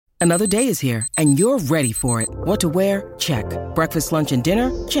Another day is here, and you're ready for it. What to wear? Check. Breakfast, lunch, and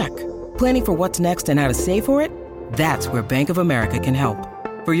dinner? Check. Planning for what's next and how to save for it? That's where Bank of America can help.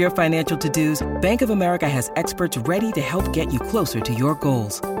 For your financial to-dos, Bank of America has experts ready to help get you closer to your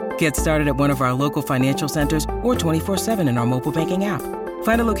goals. Get started at one of our local financial centers or 24/7 in our mobile banking app.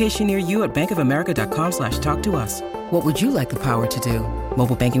 Find a location near you at bankofamerica.com/talktous. What would you like the power to do?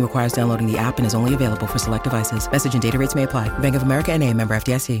 Mobile banking requires downloading the app and is only available for select devices. Message and data rates may apply. Bank of America N.A., member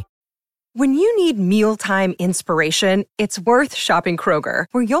FDIC. When you need mealtime inspiration, it's worth shopping Kroger,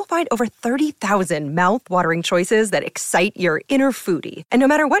 where you'll find over 30,000 mouth-watering choices that excite your inner foodie. And no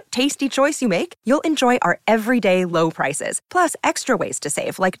matter what tasty choice you make, you'll enjoy our everyday low prices, plus extra ways to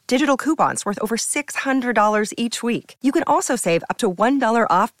save, like digital coupons worth over $600 each week. You can also save up to $1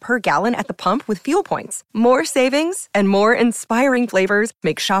 off per gallon at the pump with fuel points. More savings and more inspiring flavors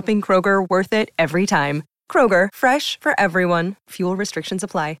make shopping Kroger worth it every time. Kroger, fresh for everyone. Fuel restrictions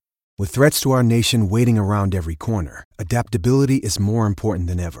apply. With threats to our nation waiting around every corner, adaptability is more important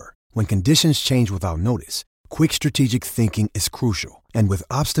than ever. When conditions change without notice, quick strategic thinking is crucial. And with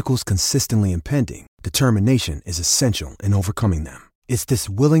obstacles consistently impending, determination is essential in overcoming them. It's this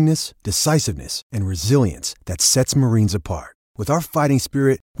willingness, decisiveness, and resilience that sets Marines apart. With our fighting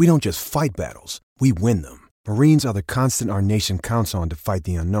spirit, we don't just fight battles, we win them. Marines are the constant our nation counts on to fight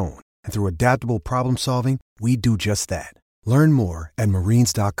the unknown. And through adaptable problem solving, we do just that. Learn more at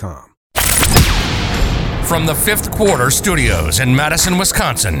marines.com. From the Fifth Quarter Studios in Madison,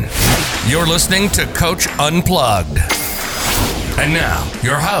 Wisconsin, you're listening to Coach Unplugged. And now,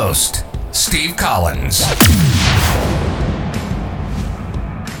 your host, Steve Collins.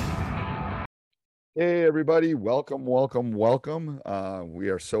 Hey, everybody. Welcome. We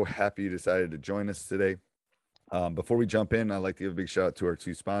are so happy you decided to join us today. Before we jump in, I'd like to give a big shout out to our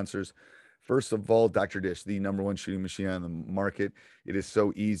two sponsors. First of all, Dr. Dish, the number one shooting machine on the market. It is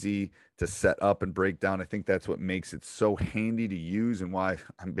so easy to set up and break down. I think that's what makes it so handy to use and why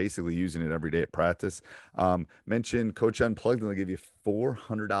I'm basically using it every day at practice. Mention Coach Unplugged and they'll give you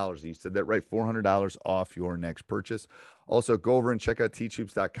 $400. You said that right, $400 off your next purchase. Also, go over and check out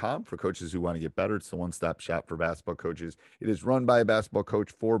teachhoops.com for coaches who want to get better. It's the one-stop shop for basketball coaches. It is run by a basketball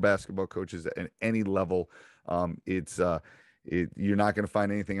coach for basketball coaches at any level. You're not going to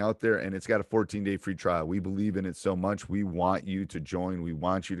find anything out there, and it's got a 14-day free trial. We believe in it so much. We want you to join. We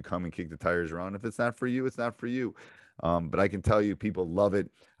want you to come and kick the tires around. If it's not for you, it's not for you. But I can tell you people love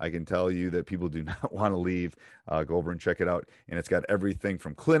it. I can tell you that people do not want to leave. Go over and check it out. And it's got everything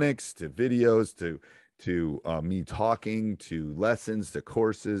from clinics to videos to me talking to lessons to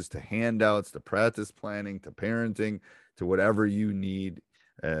courses to handouts to practice planning to parenting to whatever you need.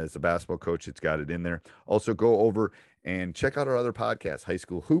 As a basketball coach, it's got it in there. Also, go over and check out our other podcasts, High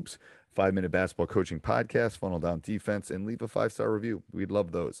School Hoops, 5-Minute Basketball Coaching Podcast, Funnel Down Defense, and leave a 5-star review. We'd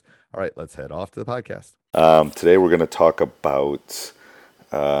love those. All right, let's head off to the podcast. Today, we're going to talk about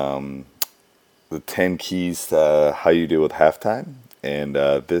the 10 keys to how you deal with halftime. And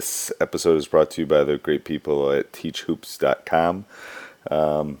this episode is brought to you by the great people at teachhoops.com.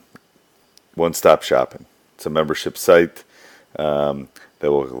 One-stop shopping. It's a membership site. That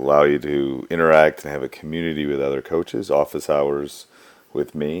will allow you to interact and have a community with other coaches, office hours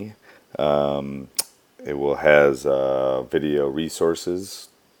with me. It will has video resources,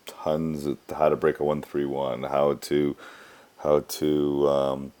 tons of how to break a 1-3-1, how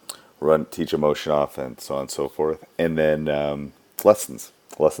to teach a motion offense, so on and so forth. And then lessons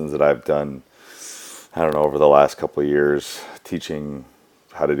that I've done, I don't know, over the last couple of years, teaching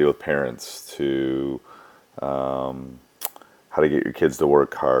how to deal with parents to how to get your kids to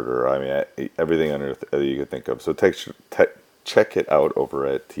work harder. I mean, everything on earth that you could think of. So check it out over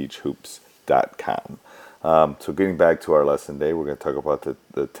at teachhoops.com. So getting back to our lesson today, we're going to talk about the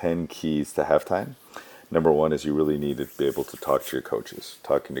 10 keys to halftime. Number one is you really need to be able to talk to your coaches.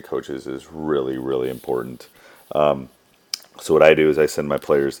 Talking to coaches is really, really important. So what I do is I send my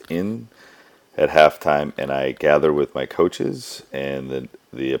players in at halftime and I gather with my coaches and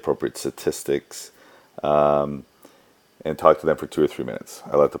the appropriate statistics and talk to them for 2 or 3 minutes.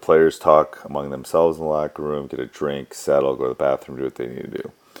 I let the players talk among themselves in the locker room, get a drink, settle, go to the bathroom, do what they need to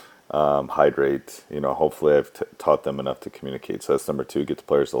do. Hydrate, hopefully I've taught them enough to communicate. So that's number 2, get the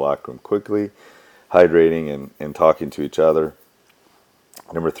players to the locker room quickly, hydrating and talking to each other.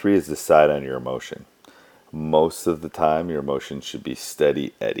 Number 3 is decide on your emotion. Most of the time, your emotion should be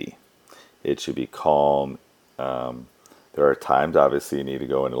steady Eddie. It should be calm. There are times, obviously, you need to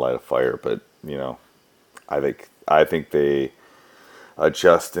go in and light a fire, but, I think they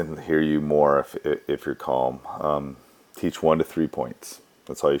adjust and hear you more if you're calm. Teach 1 to 3 points.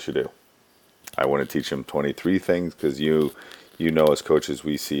 That's all you should do. I want to teach them 23 things because you as coaches,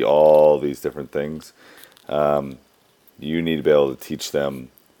 we see all these different things. You need to be able to teach them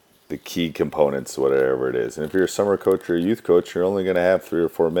the key components, whatever it is. And if you're a summer coach or a youth coach, you're only going to have 3 or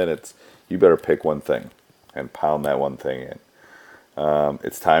 4 minutes. You better pick one thing and pound that one thing in.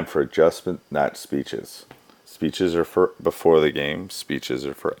 It's time for adjustment, not speeches. Speeches are for before the game. Speeches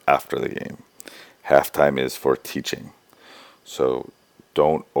are for after the game. Halftime is for teaching. So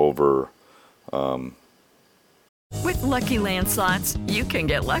don't over... With Lucky Land Slots, you can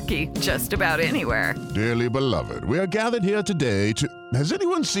get lucky just about anywhere. Dearly beloved, we are gathered here today to... Has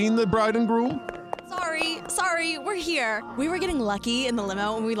anyone seen the bride and groom? Sorry, we're here. We were getting lucky in the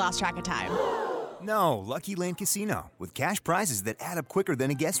limo and we lost track of time. No, Lucky Land Casino, with cash prizes that add up quicker than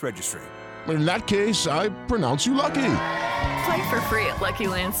a guest registry. In that case, I pronounce you lucky. Play for free at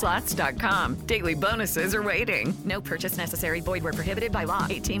LuckyLandSlots.com. Daily bonuses are waiting. No purchase necessary. Void where prohibited by law.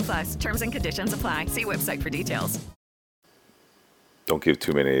 18+. Terms and conditions apply. See website for details. Don't give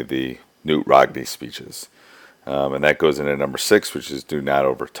too many of the Newt Rogney speeches. And that goes into number 6, which is do not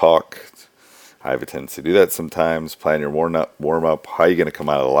over talk. I have a tendency to do that sometimes. Plan your warm up. How are you going to come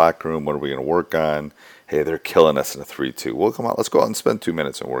out of the locker room? What are we going to work on? Hey, they're killing us in a 3-2. Well, come on, let's go out and spend 2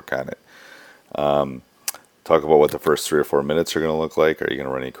 minutes and work on it. Talk about what the first 3 or 4 minutes are going to look like. Are you going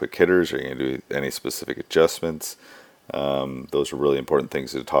to run any quick hitters? Are you going to do any specific adjustments? Those are really important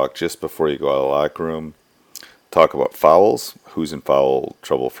things to talk just before you go out of the locker room. Talk about fouls. Who's in foul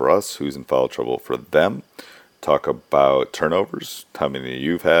trouble for us? Who's in foul trouble for them? Talk about turnovers, how many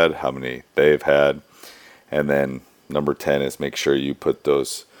you've had, how many they've had. And then number 10 is make sure you put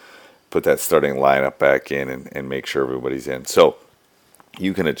that starting lineup back in and make sure everybody's in. So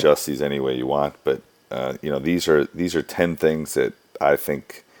you can adjust these any way you want, but these are 10 things that I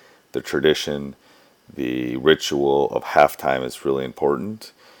think the tradition, the ritual of halftime is really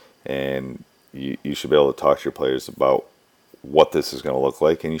important. And you should be able to talk to your players about what this is going to look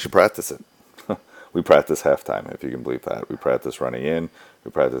like, and you should practice it. We practice halftime, if you can believe that. We practice running in.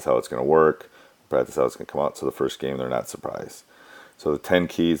 We practice how it's going to work. We practice how it's going to come out. So the first game, they're not surprised. So the 10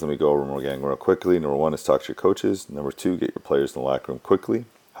 keys, let me go over them again real quickly. Number 1 is talk to your coaches. Number 2, get your players in the locker room quickly,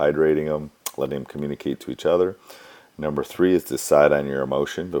 hydrating them, letting them communicate to each other. Number 3 is decide on your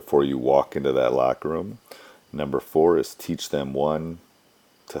emotion before you walk into that locker room. Number 4 is teach them 1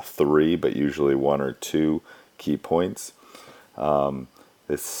 to 3, but usually 1 or 2 key points.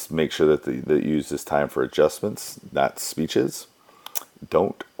 Make sure that you use this time for adjustments, not speeches.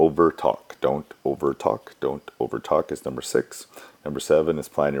 Don't over talk. Don't over talk. Don't over talk is number 6. Number 7 is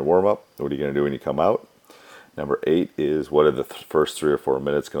plan your warm up. What are you going to do when you come out? Number 8 is what are the first 3 or 4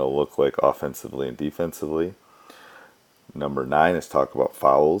 minutes going to look like offensively and defensively. Number 9 is talk about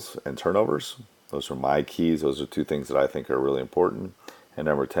fouls and turnovers. Those are my keys. Those are 2 things that I think are really important. And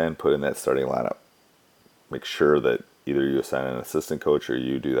number 10, put in that starting lineup. Make sure that either you assign an assistant coach or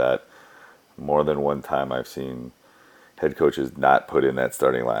you do that. More than one time I've seen head coaches not put in that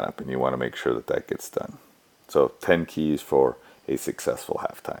starting lineup, and you want to make sure that gets done. So 10 keys for a successful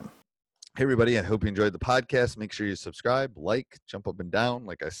halftime. Hey, everybody. I hope you enjoyed the podcast. Make sure you subscribe, like, jump up and down,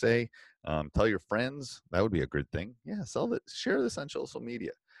 like I say. Tell your friends. That would be a good thing. Yeah, share this on social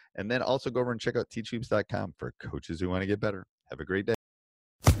media. And then also go over and check out teachhoops.com for coaches who want to get better. Have a great day.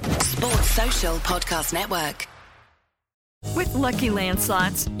 Sports Social Podcast Network. With Lucky Land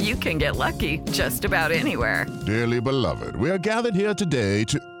Slots, you can get lucky just about anywhere. Dearly beloved, we are gathered here today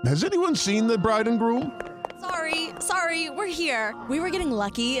to... Has anyone seen the bride and groom? Sorry, we're here. We were getting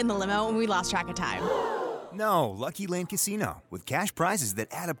lucky in the limo and we lost track of time. No, Lucky Land Casino, with cash prizes that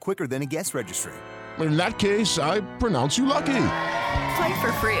add up quicker than a guest registry. In that case, I pronounce you lucky. Play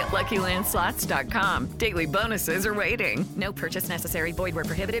for free at LuckyLandSlots.com. Daily bonuses are waiting. No purchase necessary. Void where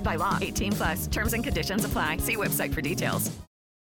prohibited by law. 18+. Terms and conditions apply. See website for details.